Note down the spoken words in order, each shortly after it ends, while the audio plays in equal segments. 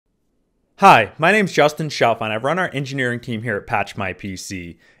Hi, my name is Justin Shelf and I run our engineering team here at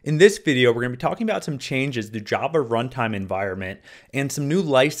PatchMyPC. In this video, we're going to be talking about some changes to Java runtime environment and some new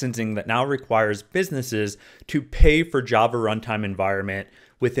licensing that now requires businesses to pay for Java runtime environment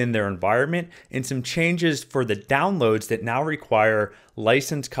within their environment, and some changes for the downloads that now require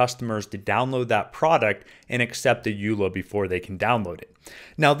licensed customers to download that product and accept a EULA before they can download it.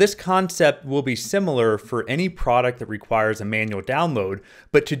 Now, this concept will be similar for any product that requires a manual download,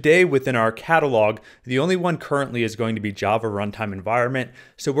 but today within our catalog, the only one currently is going to be Java runtime environment.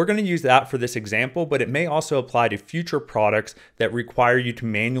 So we're going to use that for this example, but it may also apply to future products that require you to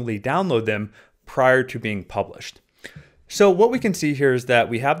manually download them prior to being published. So what we can see here is that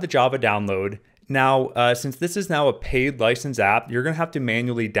we have the Java download. Now, since this is now a paid license app, you're going to have to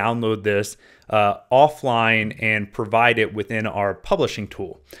manually download this offline and provide it within our publishing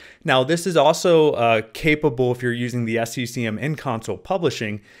tool. Now, this is also capable if you're using the SCCM in-console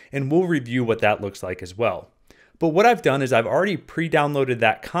publishing, and we'll review what that looks like as well. But what I've done is I've already pre-downloaded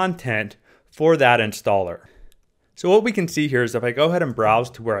that content for that installer. So what we can see here is if I go ahead and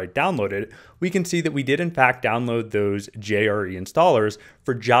browse to where I downloaded it, we can see that we did in fact download those JRE installers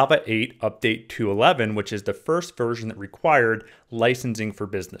for Java 8 Update 2.11, which is the first version that required licensing for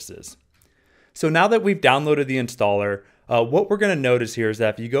businesses. So now that we've downloaded the installer, what we're going to notice here is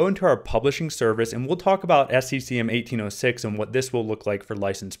that if you go into our publishing service, and we'll talk about SCCM 1806 and what this will look like for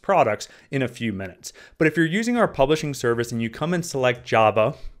licensed products in a few minutes. But if you're using our publishing service and you come and select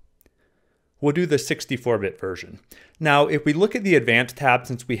Java, we'll do the 64-bit version. Now, if we look at the Advanced tab,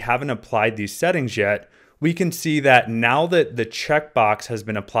 since we haven't applied these settings yet, we can see that now that the checkbox has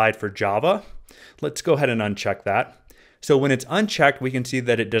been applied for Java, let's go ahead and uncheck that. So when it's unchecked, we can see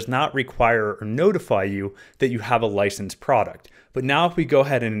that it does not require or notify you that you have a licensed product. But now if we go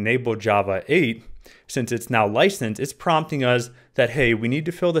ahead and enable Java 8, since it's now licensed, it's prompting us that, hey, we need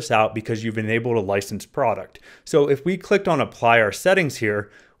to fill this out because you've enabled a licensed product. So if we clicked on apply our settings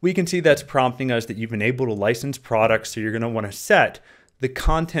here, we can see that's prompting us that you've enabled a licensed product, so you're going to want to set the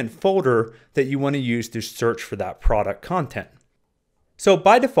content folder that you want to use to search for that product content. So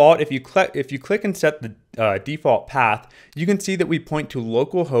by default, if you click and set the default path, you can see that we point to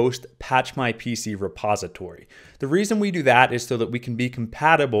localhost PatchMyPC repository. The reason we do that is so that we can be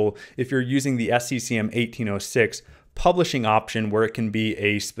compatible if you're using the SCCM 1806 publishing option, where it can be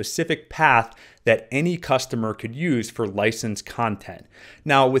a specific path that any customer could use for licensed content.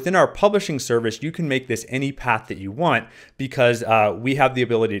 Now, within our publishing service, you can make this any path that you want because we have the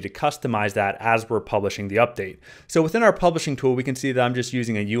ability to customize that as we're publishing the update. So within our publishing tool, we can see that I'm just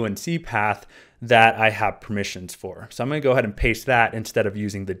using a UNC path that I have permissions for. So I'm going to go ahead and paste that instead of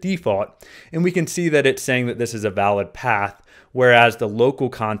using the default. And we can see that it's saying that this is a valid path, whereas the local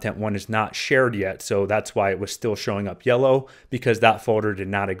content one is not shared yet. So that's why it was still showing up yellow, because that folder did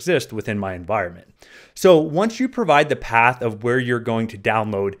not exist within my environment. So once you provide the path of where you're going to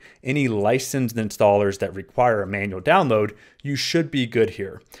download any licensed installers that require a manual download, you should be good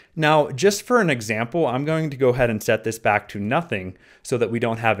here. Now, just for an example, I'm going to go ahead and set this back to nothing so that we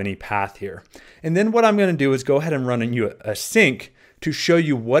don't have any path here. And then what I'm going to do is go ahead and run a sync to show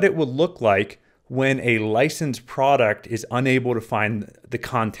you what it would look like when a licensed product is unable to find the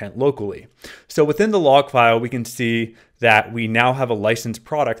content locally. So within the log file, we can see that we now have a licensed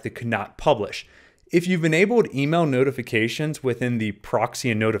product that could not publish. If you've enabled email notifications within the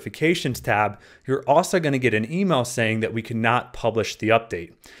Proxy and Notifications tab, you're also going to get an email saying that we cannot publish the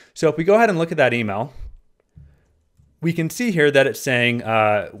update. So if we go ahead and look at that email, we can see here that it's saying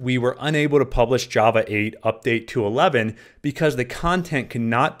we were unable to publish Java 8 Update 2.11 because the content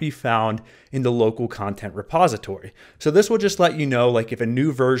cannot be found in the local content repository. So this will just let you know, like, if a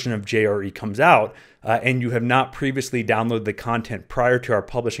new version of JRE comes out and you have not previously downloaded the content prior to our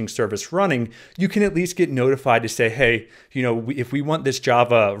publishing service running, you can at least get notified to say, hey, you know, if we want this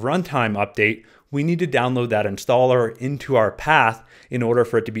Java runtime update, we need to download that installer into our path in order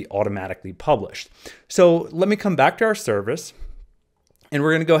for it to be automatically published. So let me come back to our service, and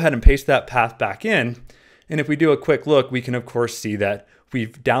we're going to go ahead and paste that path back in. And if we do a quick look, we can of course see that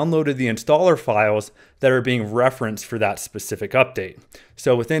we've downloaded the installer files that are being referenced for that specific update.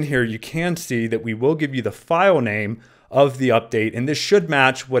 So within here, you can see that we will give you the file name of the update, and this should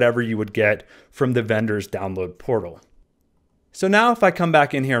match whatever you would get from the vendor's download portal. So now if I come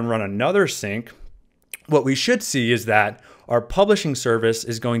back in here and run another sync, what we should see is that our publishing service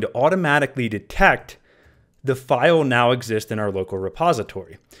is going to automatically detect the file now exists in our local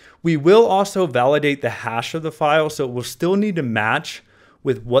repository. We will also validate the hash of the file, so it will still need to match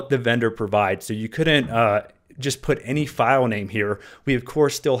with what the vendor provides. So you couldn't just put any file name here. We of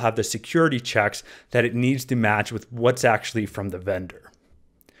course still have the security checks that it needs to match with what's actually from the vendor.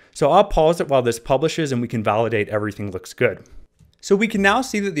 So I'll pause it while this publishes and we can validate everything looks good. So we can now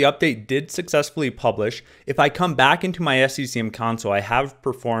see that the update did successfully publish. If I come back into my SCCM console, I have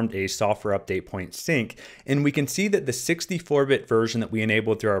performed a software update point sync, and we can see that the 64-bit version that we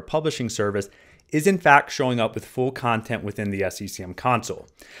enabled through our publishing service is in fact showing up with full content within the SCCM console.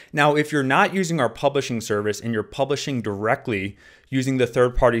 Now, if you're not using our publishing service and you're publishing directly using the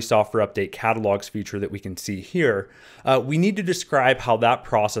third-party software update catalogs feature that we can see here, we need to describe how that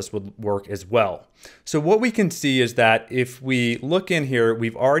process would work as well. So what we can see is that if we look in here,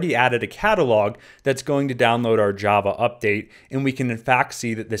 we've already added a catalog that's going to download our Java update, and we can in fact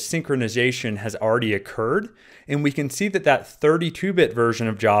see that the synchronization has already occurred, and we can see that that 32-bit version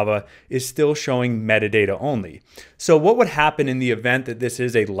of Java is still showing metadata only. So what would happen in the event that this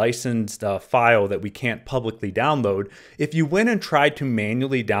is a licensed file that we can't publicly download? If you went and tried to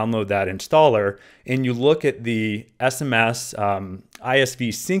manually download that installer and you look at the SMS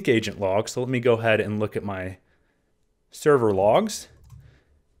ISV sync agent log, so let me go ahead and look at my server logs,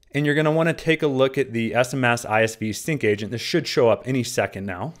 and you're going to want to take a look at the SMS ISV sync agent. This should show up any second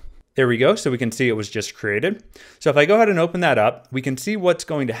now. There we go. So we can see it was just created. So if I go ahead and open that up, we can see what's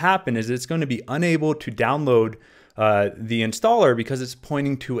going to happen is it's going to be unable to download the installer because it's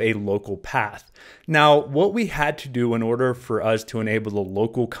pointing to a local path. Now, what we had to do in order for us to enable the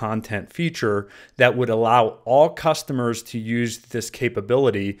local content feature that would allow all customers to use this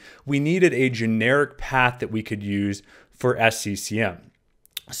capability, we needed a generic path that we could use for SCCM.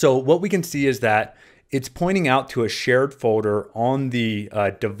 So what we can see is that it's pointing out to a shared folder on the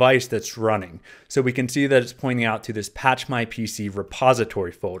device that's running. So we can see that it's pointing out to this Patch My PC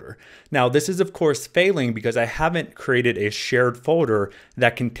repository folder. Now, this is of course failing because I haven't created a shared folder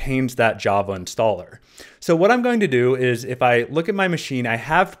that contains that Java installer. So what I'm going to do is if I look at my machine, I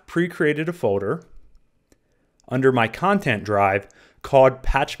have pre-created a folder under my content drive called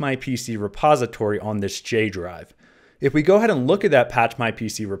Patch My PC repository on this J drive. If we go ahead and look at that Patch My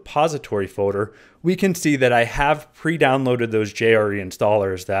PC repository folder, we can see that I have pre-downloaded those JRE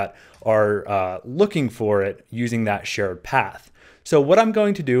installers that are looking for it using that shared path. So what I'm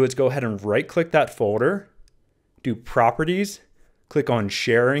going to do is go ahead and right-click that folder, do Properties, click on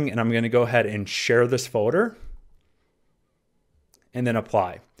Sharing, and I'm going to go ahead and share this folder, and then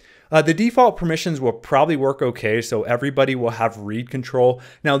Apply. The default permissions will probably work okay, so everybody will have read control.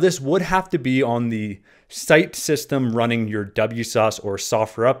 Now, this would have to be on the site system running your WSUS or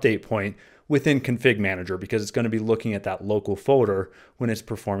software update point within Config Manager because it's going to be looking at that local folder when it's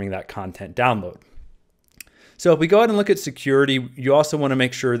performing that content download. So if we go ahead and look at security, you also want to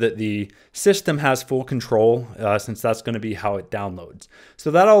make sure that the system has full control since that's going to be how it downloads. So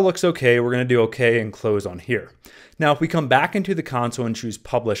that all looks okay. We're going to do okay and close on here. Now, if we come back into the console and choose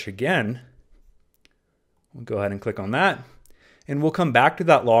Publish again, we'll go ahead and click on that, and we'll come back to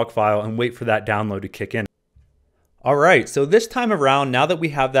that log file and wait for that download to kick in. All right, so this time around, now that we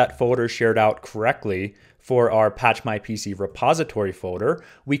have that folder shared out correctly for our Patch My PC repository folder,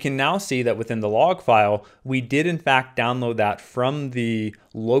 we can now see that within the log file, we did in fact download that from the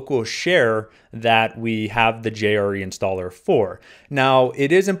local share that we have the JRE installer for. Now,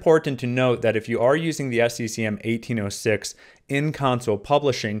 it is important to note that if you are using the SCCM 1806 in console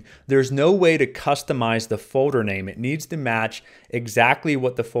publishing, there's no way to customize the folder name. It needs to match exactly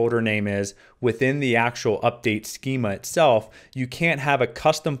what the folder name is within the actual update schema itself. You can't have a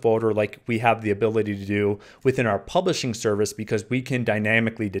custom folder like we have the ability to do within our publishing service because we can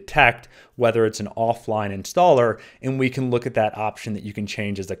dynamically detect whether it's an offline installer, and we can look at that option that you can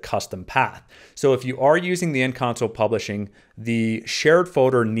change as a custom path. So if you are using the in-console publishing, the shared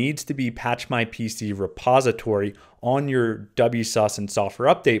folder needs to be Patch My PC repository on your WSUS and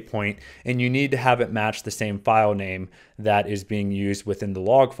software update point, and you need to have it match the same file name that is being used within the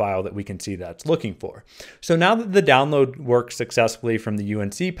log file that we can see that's looking for. So now that the download worked successfully from the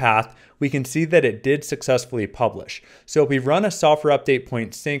UNC path, we can see that it did successfully publish. So if we run a software update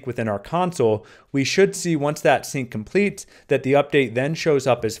point sync within our console, we should see once that sync completes that the update then shows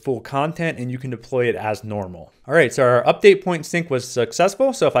up as full content and you can deploy it as normal. All right, so our update point sync was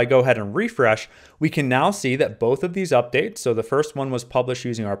successful. So if I go ahead and refresh, we can now see that both of these updates, so the first one was published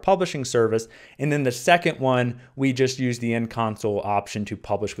using our publishing service, and then the second one, we just used the in-console option to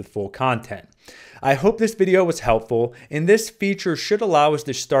publish with full content. I hope this video was helpful, and this feature should allow us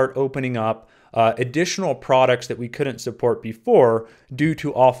to start opening up additional products that we couldn't support before due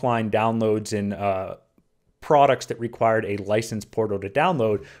to offline downloads and products that required a licensed portal to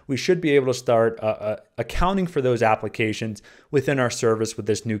download. We should be able to start accounting for those applications within our service with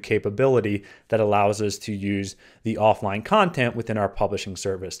this new capability that allows us to use the offline content within our publishing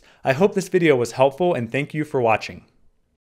service. I hope this video was helpful, and thank you for watching.